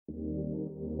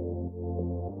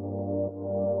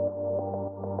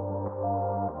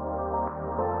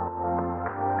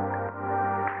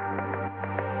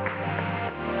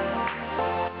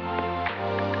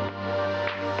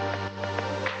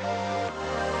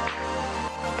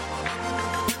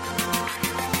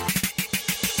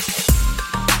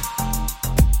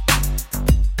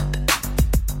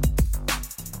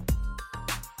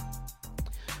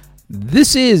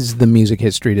This is the Music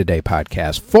History Today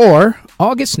podcast for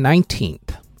August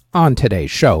 19th. On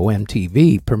today's show,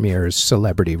 MTV premieres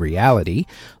Celebrity Reality,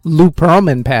 Lou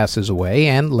Pearlman passes away,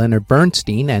 and Leonard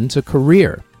Bernstein ends a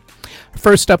career.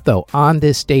 First up, though, on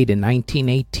this date in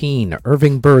 1918,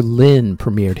 Irving Berlin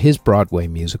premiered his Broadway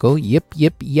musical, Yip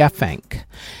Yip Yafank.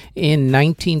 In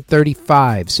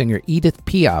 1935, singer Edith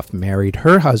Piaf married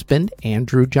her husband,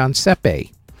 Andrew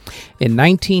Giuseppe. In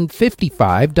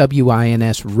 1955,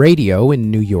 WINS Radio in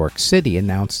New York City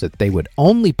announced that they would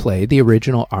only play the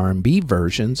original R&B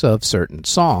versions of certain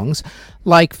songs,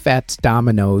 like Fats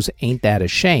Domino's Ain't That a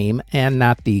Shame, and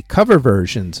not the cover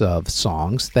versions of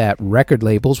songs that record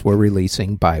labels were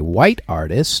releasing by white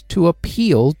artists to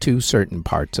appeal to certain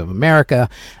parts of America,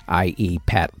 i.e.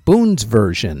 Pat Boone's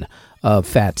version of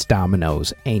Fats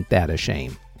Domino's Ain't That a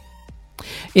Shame.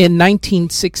 In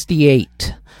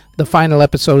 1968, the final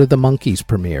episode of The Monkees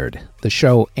premiered. The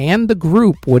show and the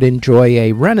group would enjoy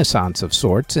a renaissance of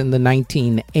sorts in the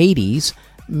 1980s,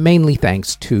 mainly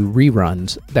thanks to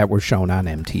reruns that were shown on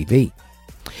MTV.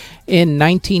 In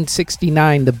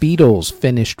 1969, the Beatles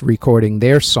finished recording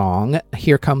their song,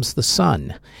 Here Comes the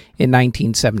Sun. In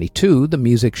 1972, the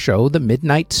music show The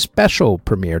Midnight Special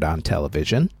premiered on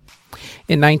television.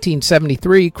 In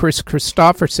 1973, Kris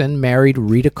Kristofferson married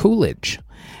Rita Coolidge.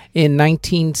 In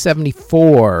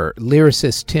 1974,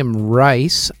 lyricist Tim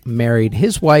Rice married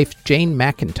his wife Jane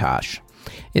McIntosh.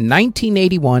 In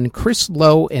 1981, Chris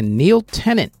Lowe and Neil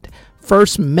Tennant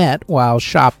first met while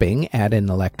shopping at an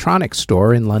electronics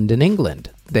store in London, England.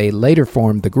 They later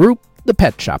formed the group the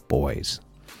Pet Shop Boys.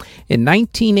 In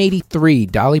 1983,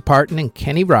 Dolly Parton and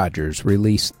Kenny Rogers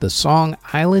released the song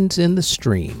Islands in the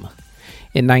Stream.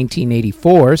 In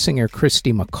 1984, singer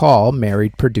Christy McCall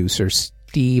married producer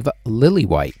Steve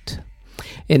Lillywhite.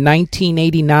 In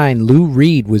 1989, Lou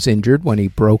Reed was injured when he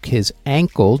broke his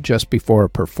ankle just before a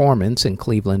performance in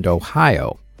Cleveland,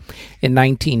 Ohio. In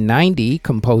 1990,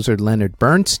 composer Leonard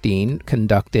Bernstein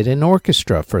conducted an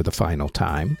orchestra for the final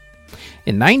time.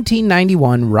 In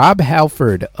 1991, Rob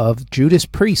Halford of Judas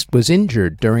Priest was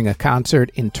injured during a concert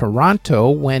in Toronto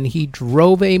when he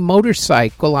drove a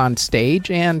motorcycle on stage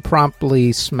and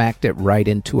promptly smacked it right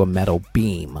into a metal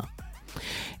beam.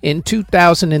 In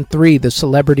 2003, the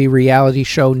celebrity reality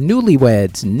show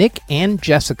Newlyweds, Nick and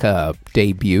Jessica,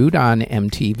 debuted on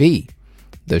MTV.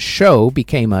 The show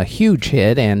became a huge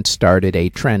hit and started a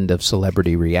trend of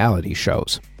celebrity reality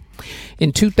shows.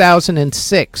 In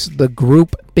 2006, the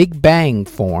group Big Bang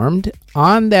formed.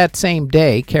 On that same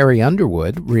day, Carrie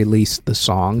Underwood released the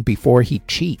song Before He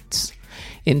Cheats.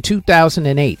 In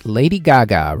 2008, Lady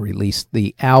Gaga released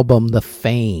the album The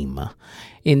Fame.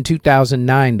 In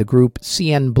 2009, the group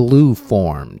CN Blue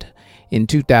formed. In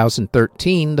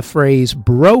 2013, the phrase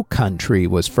bro country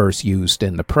was first used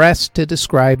in the press to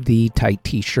describe the tight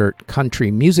t-shirt country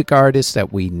music artists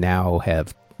that we now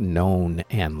have known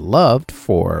and loved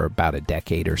for about a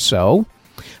decade or so,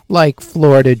 like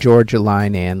Florida Georgia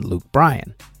Line and Luke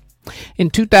Bryan. In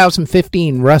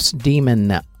 2015, Russ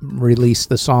Demon released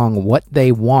the song What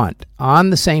They Want. On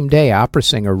the same day, opera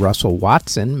singer Russell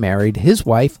Watson married his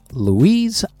wife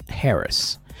Louise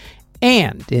Harris.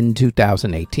 And in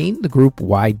 2018, the group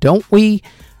Why Don't We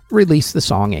released the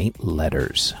song Ain't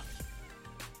Letters.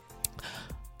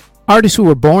 Artists who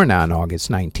were born on August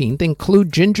 19th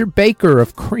include Ginger Baker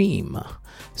of Cream,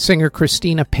 singer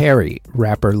Christina Perri,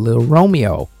 rapper Lil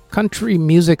Romeo, country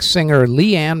music singer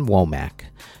Leanne Womack,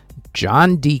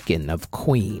 John Deacon of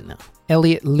Queen,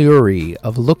 Elliot Lurie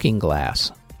of Looking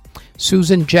Glass,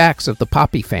 Susan Jacks of the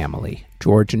Poppy Family,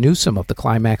 George Newsom of the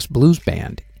Climax Blues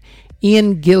Band,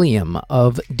 Ian Gilliam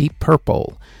of Deep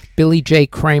Purple, Billy J.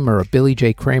 Kramer of Billy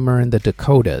J. Kramer and the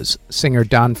Dakotas, singer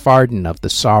Don Fardon of The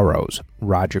Sorrows,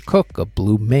 Roger Cook of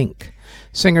Blue Mink,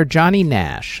 singer Johnny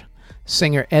Nash,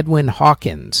 singer Edwin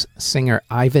Hawkins, singer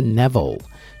Ivan Neville,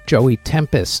 Joey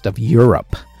Tempest of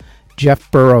Europe,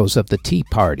 Jeff Burrows of the Tea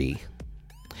Party,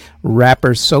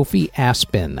 rapper Sophie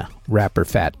Aspin, rapper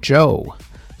Fat Joe,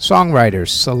 songwriter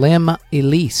Salim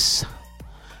Elise,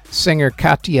 singer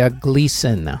Katya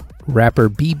Gleason, rapper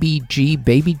BBG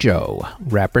Baby Joe,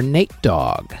 rapper Nate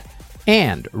Dogg,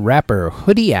 and rapper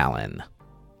Hoodie Allen.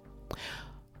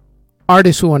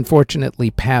 Artists who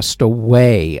unfortunately passed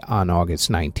away on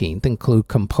August 19th include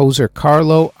composer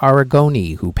Carlo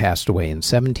Aragoni, who passed away in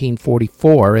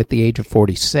 1744 at the age of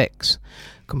 46.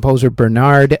 Composer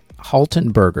Bernard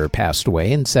Haltenberger passed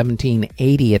away in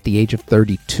 1780 at the age of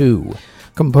 32.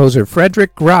 Composer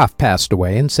Frederick Graf passed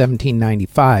away in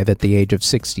 1795 at the age of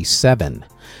 67.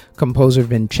 Composer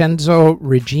Vincenzo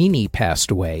Regini passed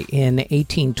away in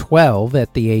 1812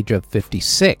 at the age of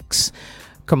 56.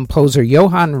 Composer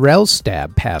Johann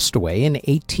Rellstab passed away in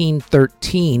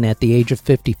 1813 at the age of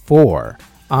 54.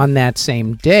 On that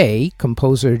same day,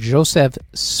 composer Joseph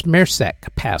Smirsek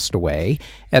passed away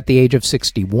at the age of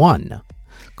 61.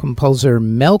 Composer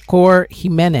Melchor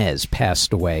Jimenez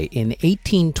passed away in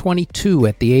 1822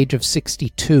 at the age of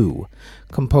 62.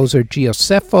 Composer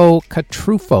Gioseffo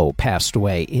Catrufo passed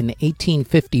away in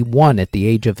 1851 at the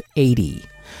age of 80.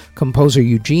 Composer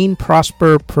Eugene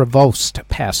Prosper Prevost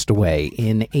passed away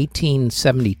in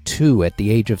 1872 at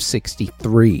the age of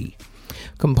 63.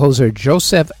 Composer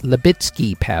Joseph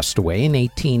Libitsky passed away in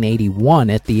 1881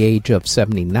 at the age of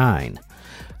 79.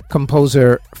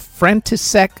 Composer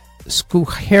František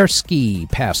Skuchersky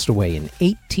passed away in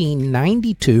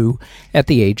 1892 at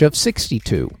the age of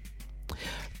 62.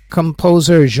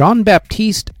 Composer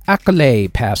Jean-Baptiste Accolay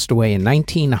passed away in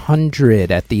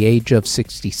 1900 at the age of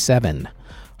 67.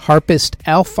 Harpist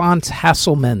Alphonse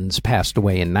Hasselmans passed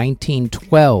away in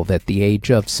 1912 at the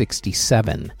age of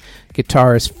 67.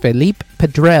 Guitarist Philippe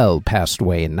Pedrel passed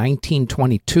away in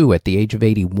 1922 at the age of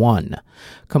 81.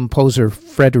 Composer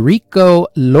Federico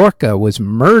Lorca was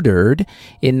murdered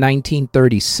in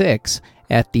 1936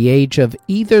 at the age of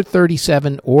either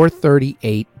 37 or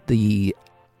 38. The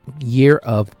year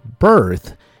of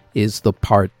birth is the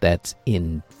part that's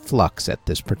in flux at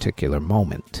this particular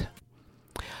moment.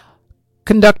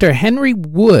 Conductor Henry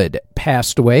Wood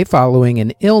passed away following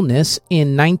an illness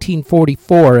in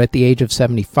 1944 at the age of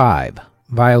 75.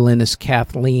 Violinist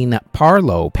Kathleen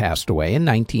Parlow passed away in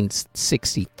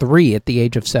 1963 at the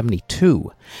age of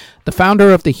 72. The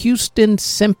founder of the Houston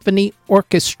Symphony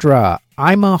Orchestra,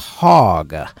 Ima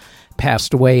Hogg,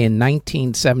 passed away in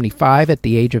 1975 at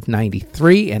the age of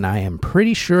 93, and I am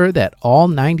pretty sure that all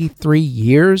 93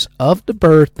 years of the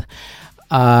birth,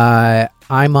 Ima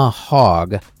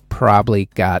Hogg probably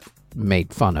got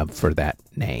made fun of for that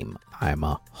name.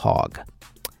 Ima Hogg.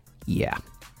 Yeah.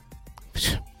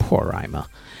 Poor Ima.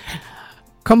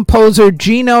 Composer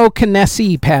Gino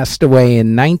Canesi passed away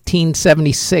in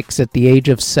 1976 at the age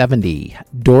of 70.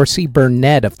 Dorsey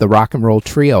Burnett of the Rock and Roll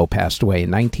Trio passed away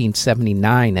in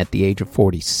 1979 at the age of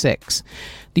 46.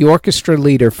 The orchestra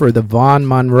leader for the Vaughn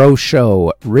Monroe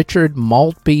Show, Richard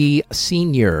Maltby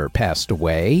Sr., passed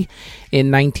away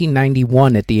in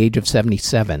 1991 at the age of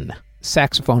 77.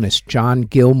 Saxophonist John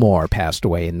Gilmore passed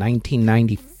away in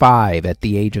 1995 at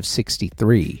the age of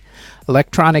 63.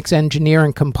 Electronics engineer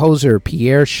and composer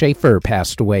Pierre Schaeffer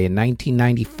passed away in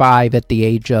 1995 at the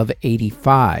age of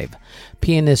 85.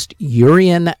 Pianist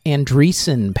Urian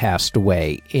Andreessen passed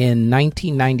away in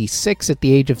 1996 at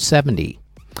the age of 70.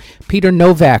 Peter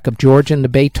Novak of George and the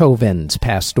Beethovens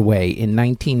passed away in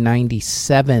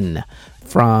 1997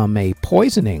 from a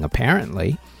poisoning,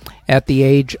 apparently, at the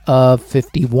age of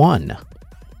 51.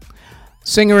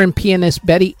 Singer and pianist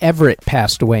Betty Everett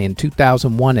passed away in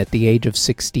 2001 at the age of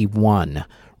 61.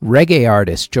 Reggae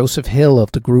artist Joseph Hill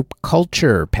of the group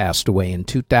Culture passed away in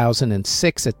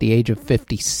 2006 at the age of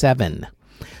 57.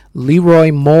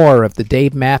 Leroy Moore of the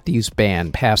Dave Matthews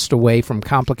Band passed away from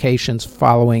complications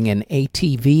following an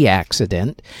ATV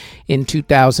accident in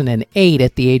 2008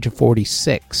 at the age of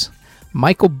 46.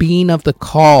 Michael Bean of The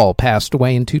Call passed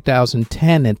away in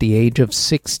 2010 at the age of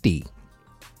 60.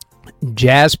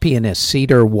 Jazz pianist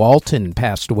Cedar Walton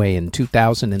passed away in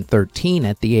 2013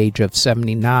 at the age of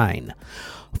 79.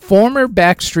 Former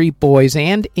Backstreet Boys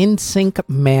and NSYNC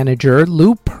manager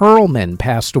Lou Pearlman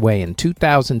passed away in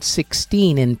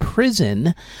 2016 in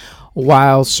prison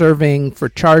while serving for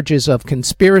charges of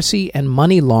conspiracy and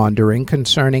money laundering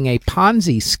concerning a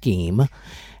Ponzi scheme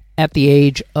at the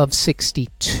age of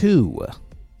 62.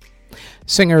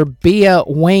 Singer Bea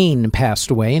Wayne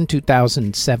passed away in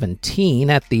 2017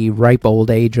 at the ripe old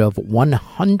age of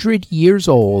 100 years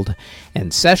old,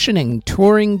 and sessioning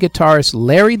touring guitarist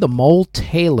Larry the Mole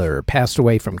Taylor passed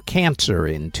away from cancer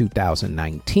in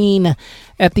 2019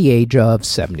 at the age of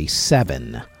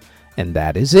 77. And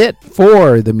that is it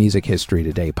for the Music History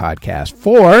Today podcast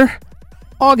for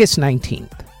August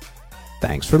 19th.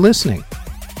 Thanks for listening.